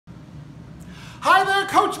Hi there,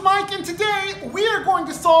 Coach Mike, and today we are going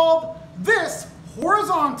to solve this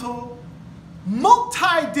horizontal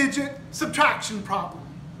multi-digit subtraction problem.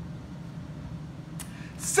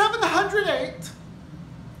 708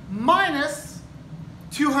 minus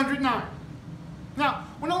 209. Now,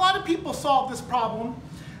 when a lot of people solve this problem,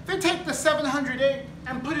 they take the 708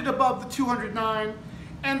 and put it above the 209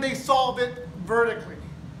 and they solve it vertically.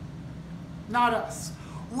 Not us.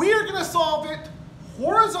 We are going to solve it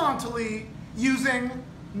horizontally using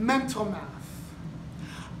mental math.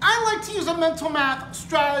 I like to use a mental math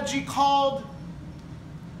strategy called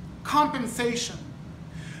compensation.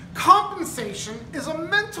 Compensation is a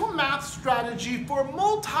mental math strategy for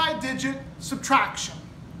multi-digit subtraction.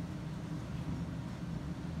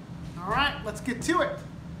 All right, let's get to it.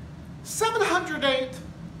 708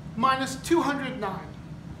 minus 209.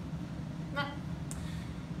 Now,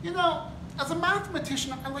 you know, as a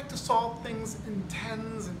mathematician, I like to solve things in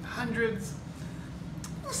tens and hundreds.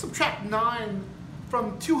 I'm going to subtract 9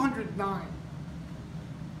 from 209.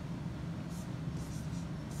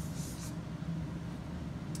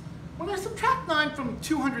 When I subtract 9 from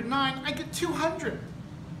 209, I get 200.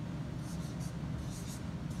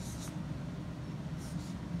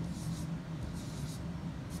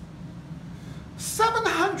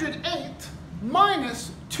 $708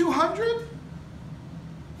 minus 200?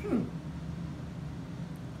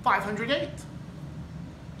 508.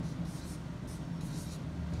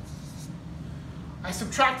 I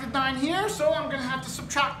subtracted 9 here, so I'm going to have to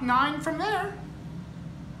subtract 9 from there.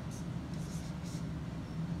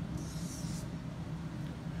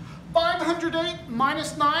 $508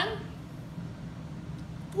 minus 9,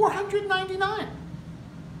 499.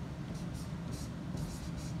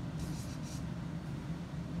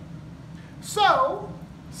 So,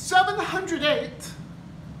 708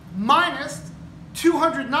 minus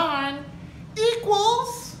 209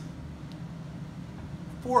 equals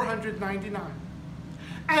 499.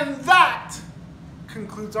 And that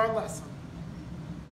concludes our lesson.